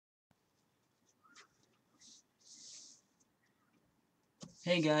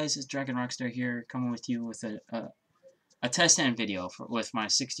Hey guys, it's Dragon Rockstar here, coming with you with a test end video with my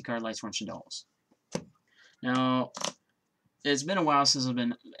 60 card Lightsworn Shaddolls. Now, it's been a while since I've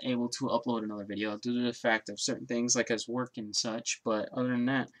been able to upload another video due to the fact of certain things like as work and such, but other than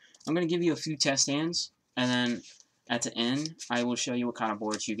that, I'm going to give you a few test hands, and then at the end, I will show you what kind of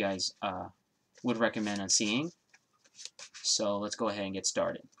boards you guys would recommend on seeing. So let's go ahead and get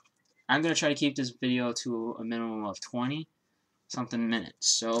started. I'm going to try to keep this video to a minimum of 20 something minutes.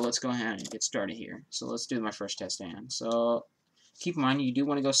 So let's go ahead and get started here. So let's do my first test hand. So keep in mind you do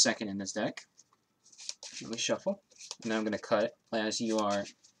want to go second in this deck. Let me shuffle. And then I'm going to cut it as you are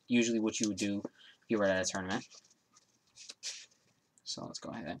usually what you would do if you were at a tournament. So let's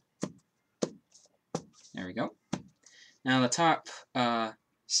go ahead. There we go. Now the top,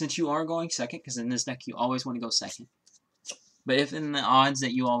 since you are going second, because in this deck you always want to go second. But if in the odds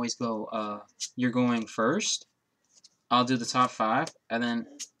that you always go, you're going first, I'll do the top 5, and then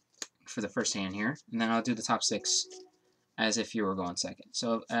for the first hand here, and then I'll do the top 6 as if you were going second.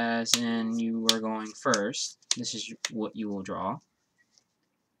 So as in you were going first, this is what you will draw.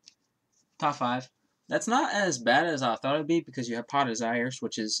 Top 5. That's not as bad as I thought it would be because you have Pot of Desires,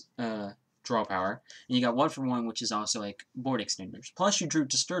 which is draw power, and you got 1 for 1, which is also like board extenders. Plus you drew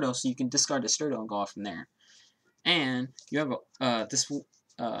Shaddolls, so you can discard Shaddolls and go off from there. And you have this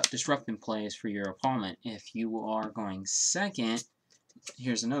disrupting plays for your opponent. If you are going second,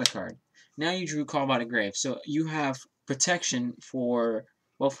 here's another card. Now you drew Call by the Grave, so you have protection for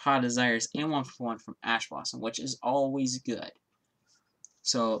both Hot Desires and 1 for 1 from Ash Blossom, which is always good.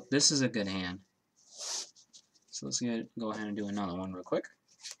 So this is a good hand. So let's go ahead and do another one real quick.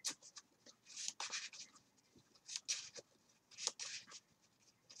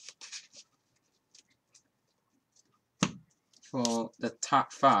 For the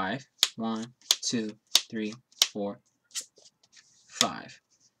top 5, 1, 2, 3, 4, 5.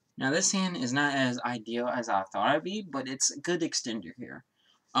 Now this hand is not as ideal as I thought it'd be, but it's a good extender here.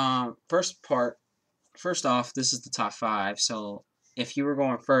 First off, this is the top 5, so if you were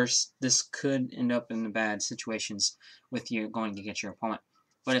going first, this could end up in the bad situations with you going against your opponent.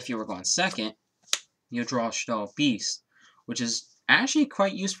 But if you were going second, you'll draw Shadow Beast, which is actually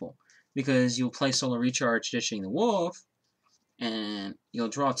quite useful because you'll play Solar Recharge, ditching the Wolf, and you'll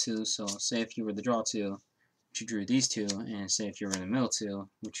draw 2. So say if you were the draw 2, you drew these 2, and say if you were in the mill 2,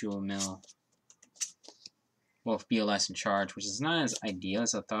 which you will mill both BLS and Charge, which is not as ideal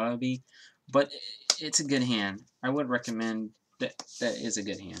as I thought it would be, but it's a good hand. I would recommend that. That is a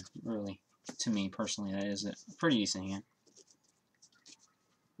good hand, really. To me personally, that is a pretty decent hand.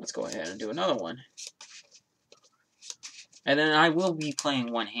 Let's go ahead and do another one. And then I will be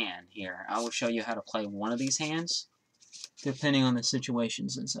playing one hand here. I will show you how to play one of these hands, depending on the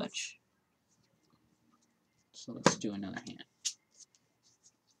situations and such. So let's do another hand.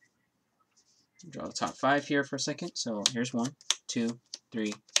 Draw the top 5 here for a second. So here's 1, 2,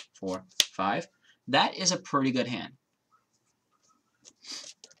 3, 4, 5. That is a pretty good hand.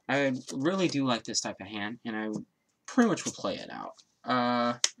 I really do like this type of hand, and I pretty much will play it out.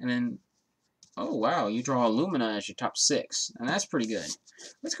 And then, oh wow, you draw Lumina as your top 6, and that's pretty good.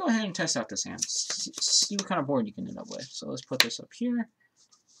 Let's go ahead and test out this hand. See what kind of board you can end up with. So let's put this up here.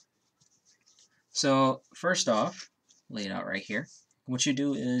 So first off, lay it out right here. What you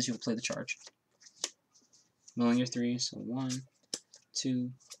do is you'll play the charge. Milling your 3, so 1,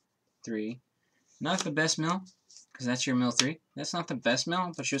 2, 3. Not the best mill, because that's your mill 3. That's not the best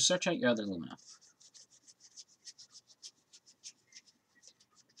mill, but you'll search out your other Lumina.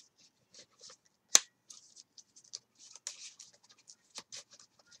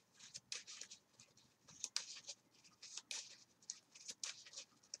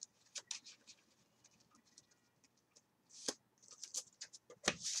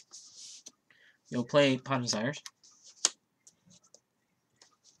 You'll play Pot of Desires.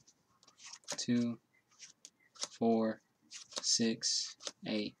 2, 4, 6,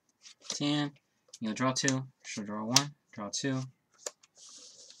 8, 10. You'll draw 2. She'll draw 1. Draw 2.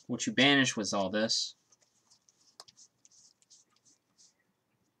 What you banished was all this.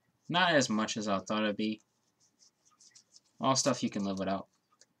 Not as much as I thought it'd be. All stuff you can live without.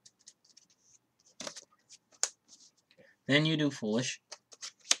 Then you do Foolish.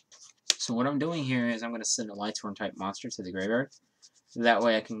 So what I'm doing here is I'm going to send a Lightsworn type monster to the graveyard. That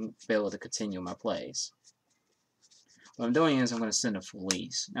way I can be able to continue my plays. What I'm doing is I'm going to send a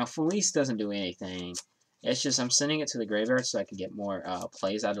Felice. Now Felice doesn't do anything. It's just I'm sending it to the graveyard so I can get more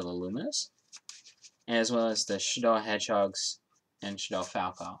plays out of the Luminous. As well as the Shadow Hedgehogs and Shadow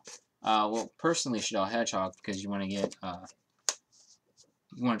Falco. Well, personally Shadow Hedgehog because you want to get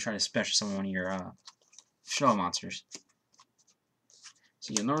you want to try to special summon one of your Shadow monsters.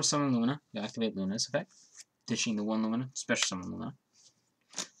 So you'll normal summon Luna. You activate Luna's effect, ditching the one Lumina, special summon Luna.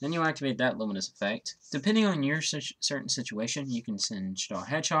 Then you activate that Luminous effect. Depending on your certain situation, you can send Shadow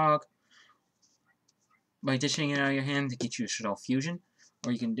Hedgehog by ditching it out of your hand to get you a Shadow Fusion,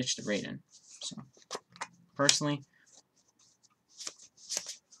 or you can ditch the Raiden. So, personally,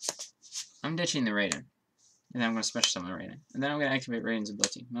 I'm ditching the Raiden, and then I'm going to special summon the Raiden. And then I'm going to activate Raiden's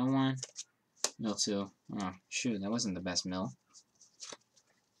ability. Mill 1, Mill 2. Oh, shoot, that wasn't the best mill.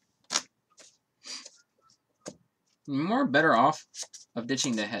 You're more better off of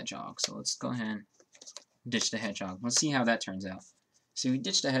ditching the Hedgehog, so let's go ahead and ditch the Hedgehog. Let's see how that turns out. So you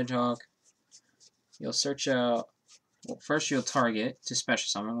ditch the Hedgehog, you'll search out, well, first you'll target to special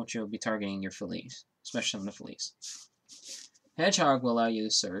summon, which you'll be targeting your Felice. Special summon the Felice. Hedgehog will allow you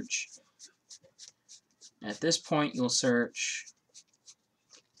to search. At this point, you'll search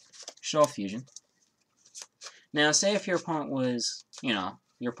Shadow Fusion. Now, say if your opponent was,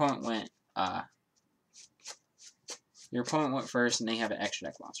 your opponent went first and they have an extra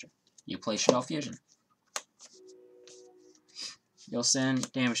deck monster. You play Shadow Fusion. You'll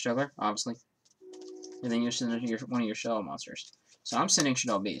send Damage Juggler, obviously. And then you'll send one of your Shadow monsters. So I'm sending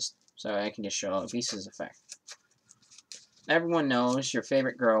Shadow Beast, so I can get Shadow Beast's effect. Everyone knows your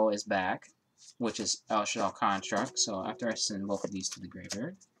favorite girl is back, which is El Shaddol Construct. So after I send both of these to the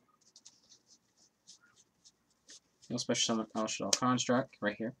graveyard, you'll special summon El Shaddol Construct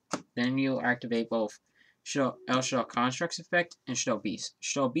right here. Then you'll activate both El Shaddol Construct's effect and Shadow Beast.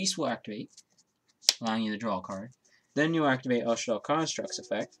 Shadow Beast will activate, allowing you to draw a card. Then you'll activate El Shaddol Construct's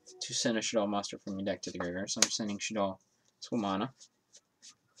effect to send a Shadow monster from your deck to the graveyard. So I'm sending Shaddol Squamana.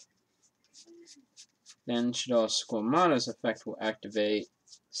 Then Shaddol Squamana's effect will activate,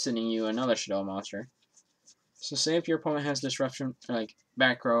 sending you another Shadow monster. So say if your opponent has Disruption, like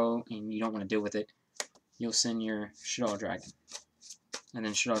back row, and you don't want to deal with it, you'll send your Shadow Dragon. And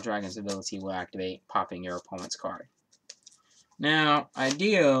then Shadow Dragon's ability will activate, popping your opponent's card. Now,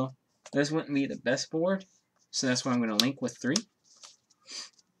 ideal, this wouldn't be the best board, so that's why I'm going to link with 3.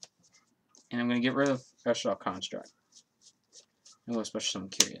 And I'm going to get rid of El Shaddol Construct. And we'll special summon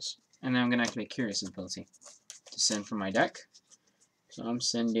Curious. And then I'm going to activate Curious's ability to send from my deck. So I'm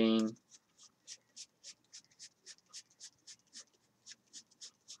sending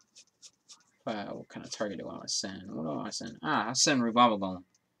what kind of target do I want to send? What do I want to send? I'll send Revival Golem.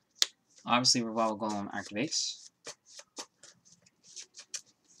 Obviously, Revival Golem activates.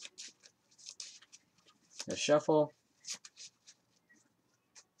 The shuffle.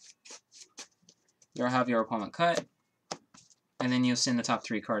 You'll have your opponent cut. And then you'll send the top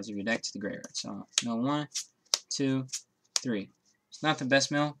 3 cards of your deck to the graveyard. So, mill 1, 2, 3. It's not the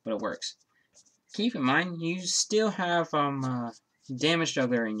best mill, but it works. Keep in mind, you still have Damage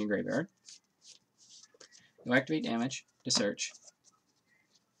Juggler in your graveyard. You'll activate damage to search.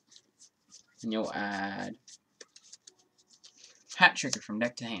 And you'll add Hat Trigger from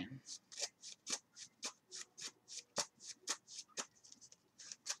deck to hand.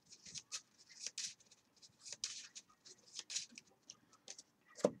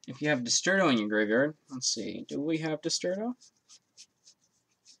 If you have Disturdo in your graveyard, let's see, do we have Disturdo?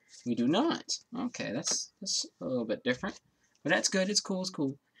 We do not. Okay, that's a little bit different. But that's good, it's cool, it's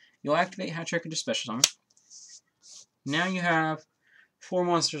cool. You'll activate Hat Trigger to special summon. Now you have 4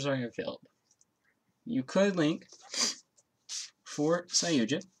 monsters on your field. You could link 4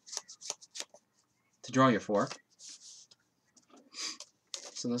 Sayuja to draw your 4.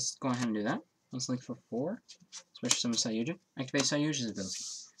 So let's go ahead and do that. Let's link for 4. Special summon Sayuja. Activate Sayuja's ability.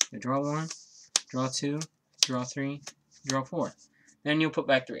 You draw 1, draw 2, draw 3, draw 4. Then you'll put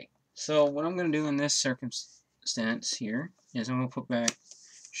back 3. So what I'm going to do in this circumstance here is I'm going to put back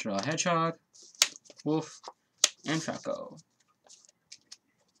Shaddol Hedgehog, Wolf, and Falco.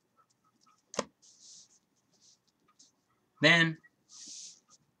 Then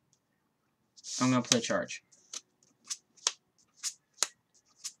I'm going to play Charge.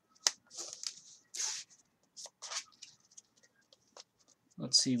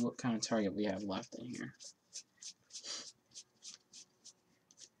 Let's see what kind of target we have left in here.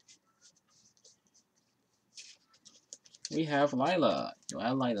 We have Lila. You'll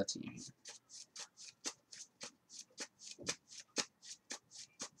add Lila to your hand.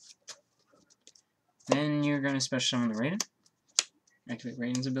 Then you're going to special summon the Raiden. Activate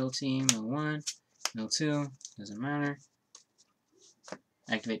Raiden's ability. Mill 1, Mill 2, doesn't matter.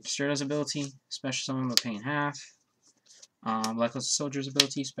 Activate Disturdo's ability. Special summon by paying half. Blacklist Soldier's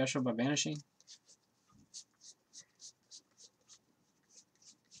ability. Special by banishing.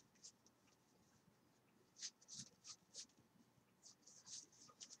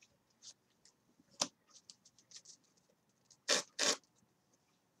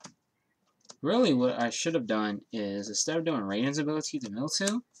 Really, what I should have done is, instead of doing Raiden's ability to mill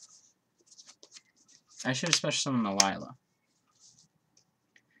 2, I should have special summoned Malila.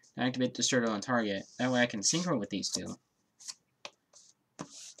 Activate Disturbo on target. That way I can synchro with these two.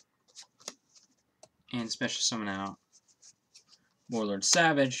 And special summon out Warlord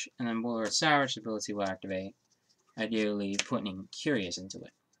Savage, and then Warlord Savage's ability will activate, ideally putting Curious into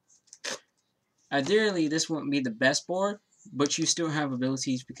it. Ideally, this wouldn't be the best board, but you still have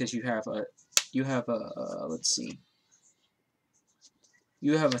abilities because you have a let's see.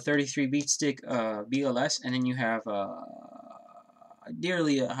 You have a 33 beat stick BLS, and then you have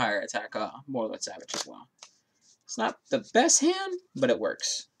ideally a higher attack Warlord Savage as well. It's not the best hand, but it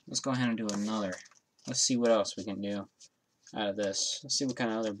works. Let's go ahead and do another. Let's see what else we can do out of this. Let's see what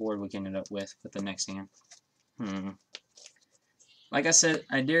kind of other board we can end up with the next hand. Like I said,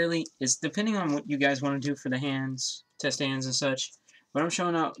 ideally, it's depending on what you guys want to do for the hands, test hands and such. But I'm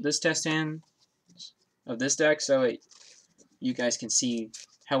showing out this test hand of this deck so you guys can see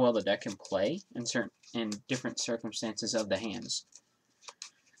how well the deck can play in different circumstances of the hands.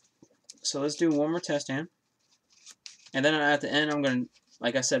 So let's do one more test hand. And then at the end, I'm going to,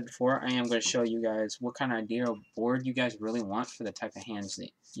 like I said before, I am going to show you guys what kind of ideal board you guys really want for the type of hands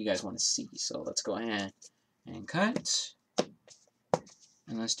that you guys want to see. So let's go ahead and cut.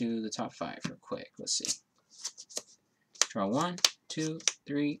 And let's do the top 5 real quick. Let's see. Draw 1, 2,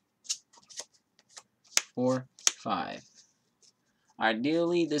 3, 4, 5.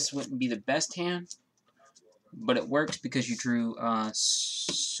 Ideally, this wouldn't be the best hand, but it works because you drew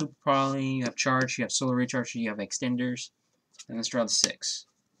Super Poly, you have Charge, you have Solar Recharge, you have Extenders. And let's draw the 6.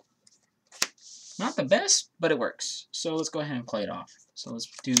 Not the best, but it works. So let's go ahead and play it off. So let's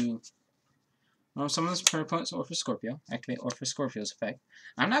do summon this per opponent's Orpheus Scorpio. Activate Orpheus Scorpio's effect.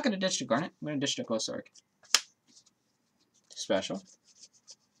 I'm not going to ditch the Garnet. I'm going to ditch the Ghost Orc. Special.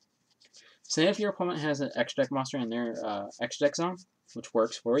 Say if your opponent has an extra deck monster in their extra deck zone, which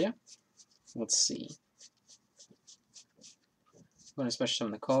works for you. Let's see. I'm going to special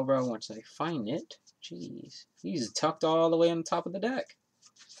summon the Cobra once I find it. Jeez. He's tucked all the way on the top of the deck.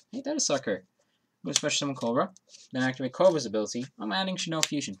 Ain't that a sucker? I'm going to special summon Cobra. Then activate Cobra's ability. I'm adding Shadow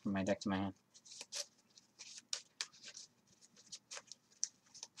Fusion from my deck to my hand.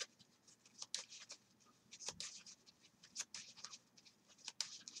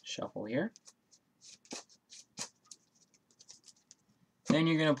 Shuffle here. Then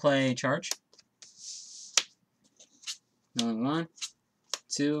you're going to play Charge. Milling 1,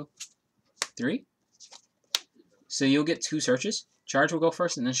 2, 3. So you'll get 2 searches. Charge will go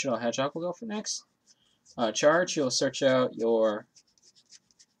first, and then Shadow Hedgehog will go for next. Charge, you'll search out your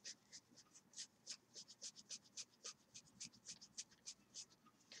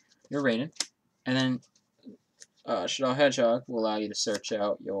Raiden, and then Shadow Hedgehog will allow you to search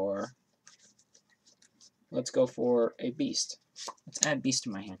out your. Let's go for a Beast. Let's add Beast to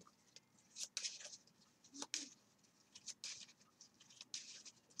my hand.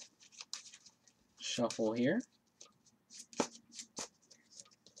 Shuffle here.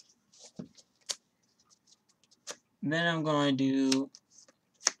 Then I'm going to do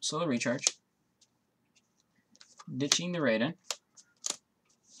Solar Recharge. Ditching the Raiden.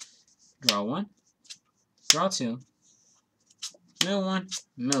 Draw 1. Draw 2. Mill 1.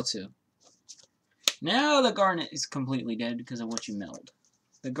 Mill 2. Now the Garnet is completely dead because of what you milled.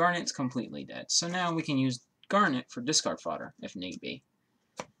 The Garnet's completely dead. So now we can use Garnet for discard fodder if need be.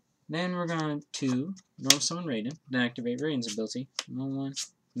 Then we're going to normal summon Raiden, then activate Raiden's ability. Mill 1,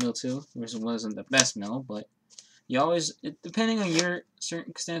 Mill 2, which wasn't the best mill, but you always, depending on your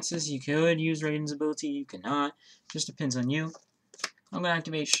circumstances, you could use Raiden's ability, you cannot. Just depends on you. I'm going to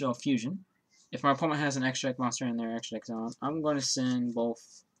activate Shadow Fusion. If my opponent has an extra deck monster in their extra deck zone, I'm going to send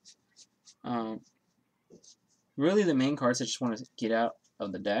both. Really, the main cards I just want to get out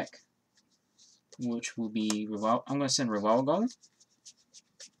of the deck, which will be I'm going to send Revolve Golem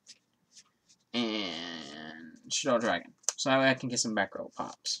and Shadow Dragon, so that way I can get some back row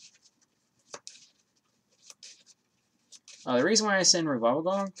pops. The reason why I send Revolve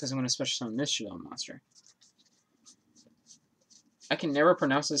Golem because I'm going to special summon this Shadow monster. I can never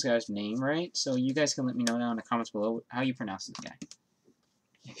pronounce this guy's name right, so you guys can let me know down in the comments below how you pronounce this guy,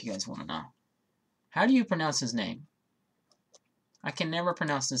 if you guys want to know. How do you pronounce his name? I can never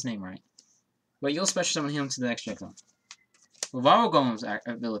pronounce his name right. But you'll special summon him to the next deck zone. Revolve Golem's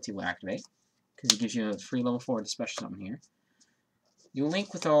ability will activate, because it gives you a free level 4 to special summon here. You'll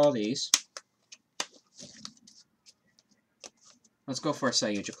link with all these. Let's go for a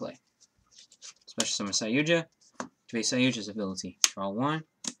Sayuja play. Special summon Sayuja. Activate Sayuja's ability. Draw 1,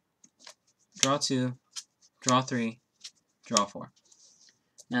 draw 2, draw 3, draw 4.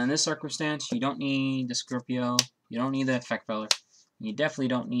 Now in this circumstance, you don't need the Scorpio, you don't need the Effect Feller, and you definitely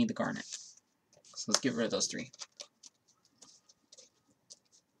don't need the Garnet. So let's get rid of those 3.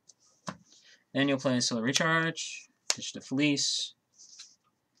 Then you'll play Solar Recharge, pitch the Felice,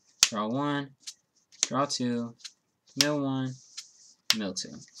 draw 1, draw 2, mill 1, mill 2.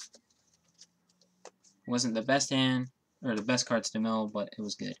 Wasn't the best hand, or the best cards to mill, but it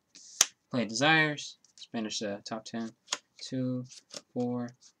was good. Play Desires, banish the top 10, 2, 4,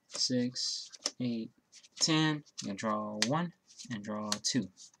 6, 8, 10. You draw 1 and draw 2.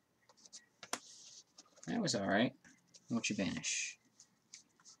 That was alright. What you banish?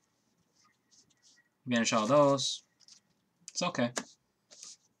 Banish all those. It's okay.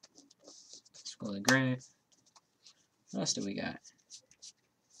 Let's go to the grave. What else do we got?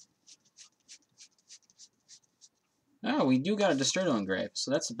 Oh, we do got a Disturtle in grave, so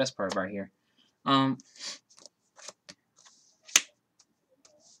that's the best part about here.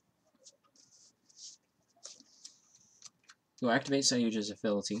 You'll activate Sayuja's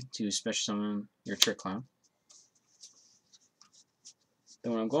ability to special summon your Trick Clown.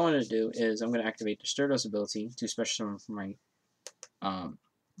 Then what I'm going to do is I'm going to activate Disturtle's ability to special summon from my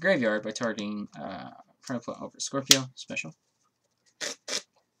graveyard by targeting front foot over Scorpio special.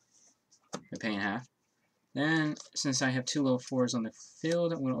 By paying half. Then, since I have 2 level 4s on the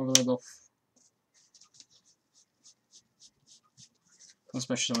field, I'm going to overlay level. I'll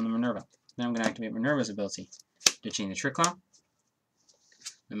special summon the Minerva. Then I'm going to activate Minerva's ability to chain the Trick Clown.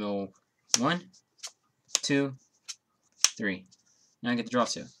 I mill 1, 2, 3. Now I get to draw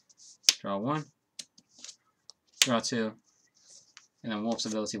 2. Draw 1, draw 2, and then Wolf's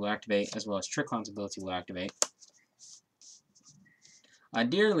ability will activate, as well as Trick Clown's ability will activate.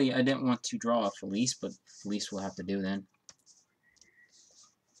 Ideally, I didn't want to draw a Felice, but Felice will have to do then.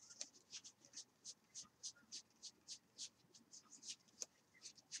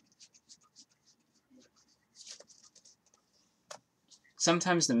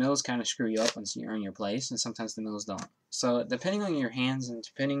 Sometimes the mills kind of screw you up once you're in your place, and sometimes the mills don't. So depending on your hands and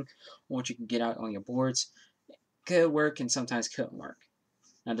depending on what you can get out on your boards, it could work and sometimes couldn't work.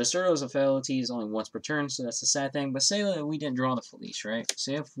 Now Disturtle's ability is only once per turn, so that's the sad thing. But say that we didn't draw the Felice, right?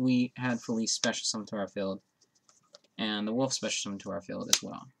 Say if we had Felice special summon to our field, and the Wolf special summon to our field as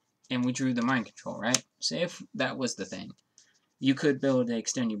well, and we drew the Mind Control, right? Say if that was the thing, you could build to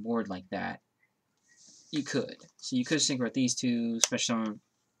extend your board like that. You could. So you could sync with these 2, special summon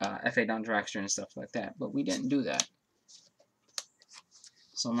F8 on Dragster and stuff like that, but we didn't do that.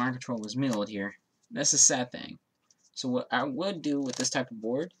 So Mind Control was milled here. That's a sad thing. So what I would do with this type of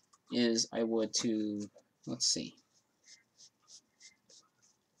board is I would let's see.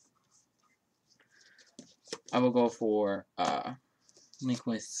 I will go for link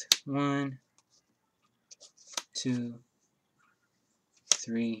with 1, 2,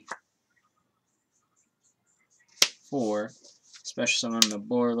 3, 4. Special summon the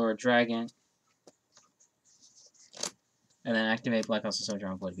Boar Lord Dragon. And then activate Black House Soldier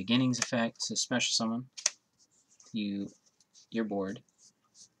on Blood Beginnings effect to special summon your board.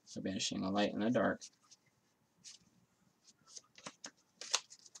 So banishing a light and a dark.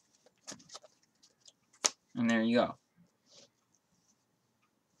 And there you go.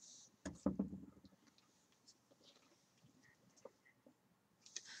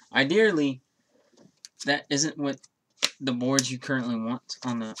 Ideally, that isn't what the boards you currently want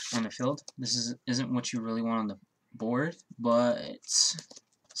on the field. This isn't what you really want on the board, but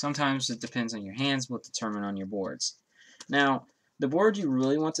sometimes it depends on your hands what determine on your boards. Now, the board you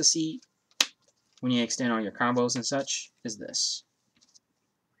really want to see when you extend all your combos and such is this.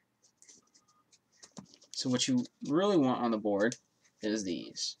 So what you really want on the board is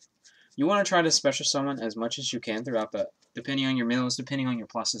these. You want to try to special summon as much as you can throughout depending on your mills, depending on your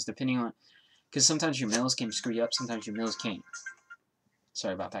pluses, depending on, because sometimes your mills can screw you up, sometimes your mills can't.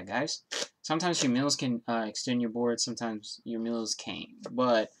 Sorry about that, guys. Sometimes your mills can extend your board, sometimes your mills can't.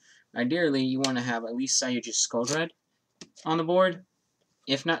 But ideally, you want to have at least Sayuja's Skull Dread on the board.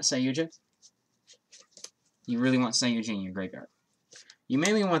 If not Sayuja, you really want Sayuja in your graveyard. You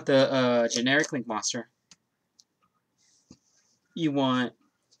mainly want the generic Link Monster. You want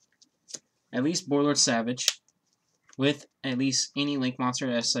at least Boarlord Savage with at least any Link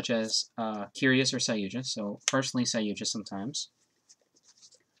Monster such as Curious or Sayuja. So personally Sayuja sometimes.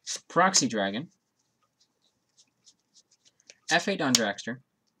 Proxy Dragon. F8 on Dragster.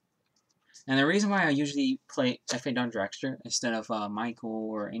 And the reason why I usually play F8 on Dragster instead of Michael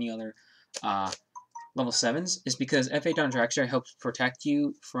or any other level 7s is because F8 on Dragster helps protect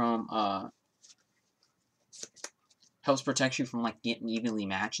you from like getting evenly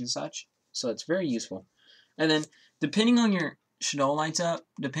matched and such. So it's very useful. And then depending on your Shadoll lights up,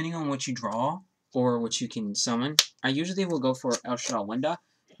 depending on what you draw or what you can summon, I usually will go for El Shaddol Window.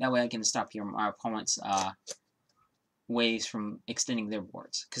 That way I can stop my opponent's ways from extending their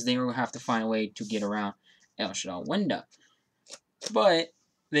boards, because they will have to find a way to get around El Shaddol Window. But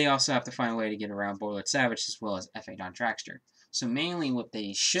they also have to find a way to get around Boiler Savage as well as F.A. Don Dragster. So mainly what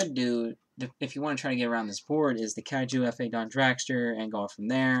they should do, if you want to try to get around this board, is the Kaiju F.A. Don Dragster and go from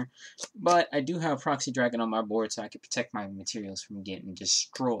there. But I do have Proxy Dragon on my board so I can protect my materials from getting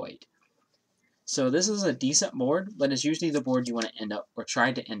destroyed. So this is a decent board, but it's usually the board you want to end up, or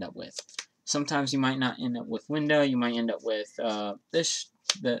try to end up with. Sometimes you might not end up with Window, you might end up with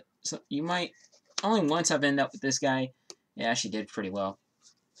so you might, only once I've ended up with this guy. It actually did pretty well.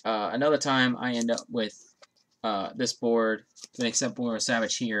 Another time I end up with this board, except Boiler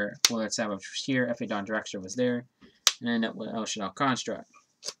Savage here, Boiler Savage was here, F.A. Don Dragster was there, and I end up with El Shaddol Construct.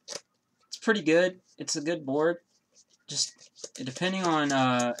 It's pretty good. It's a good board. Just depending on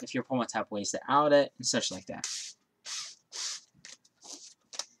if your opponents have ways to out it and such like that.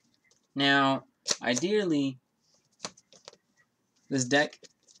 Now, ideally, this deck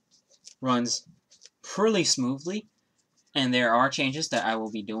runs pretty smoothly, and there are changes that I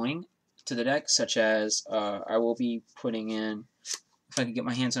will be doing to the deck, such as I will be putting in, if I could get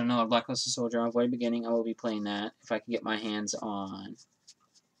my hands on another Blacklisted Soldier on the very beginning, I will be playing that. If I could get my hands on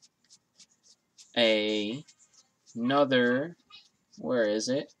another, where is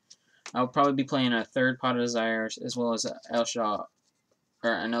it? I'll probably be playing a third Pot of Desires as well as El Shaddol,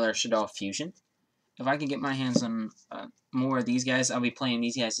 or another Shaddol Fusion. If I can get my hands on more of these guys, I'll be playing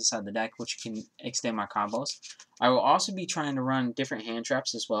these guys inside the deck, which can extend my combos. I will also be trying to run different hand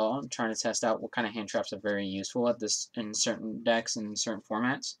traps as well. I'm trying to test out what kind of hand traps are very useful at this in certain decks and certain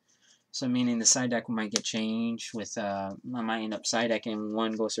formats. So meaning the side deck might get changed with, I might end up side decking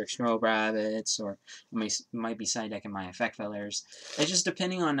one Ghost or Snow Rabbits, or I might be side decking my Effect Fellers. It's just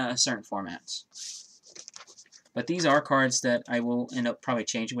depending on certain formats. But these are cards that I will end up probably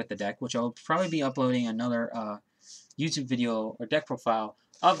changing with the deck, which I'll probably be uploading another YouTube video or deck profile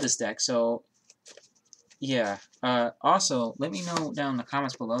of this deck. So, yeah. Also, let me know down in the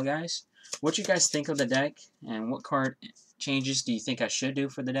comments below, guys, what you guys think of the deck and what card changes do you think I should do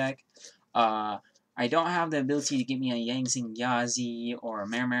for the deck. I don't have the ability to get me a Yang Zing Yazi or a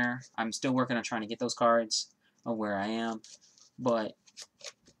Mare. I'm still working on trying to get those cards of where I am. But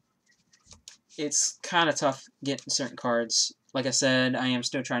it's kind of tough getting certain cards. Like I said, I am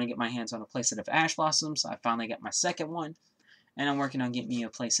still trying to get my hands on a playset of Ash Blossoms. I finally got my second one, and I'm working on getting me a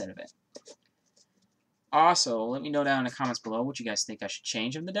playset of it. Also, let me know down in the comments below what you guys think I should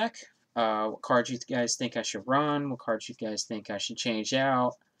change in the deck. What cards you guys think I should run. What cards you guys think I should change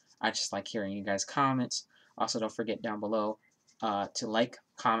out. I just like hearing you guys' comments. Also, don't forget down below to like,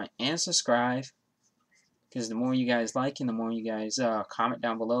 comment, and subscribe. Because the more you guys like and the more you guys comment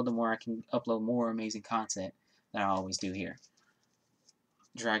down below, the more I can upload more amazing content that I always do here.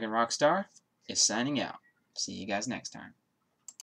 Dragon Rockstar is signing out. See you guys next time.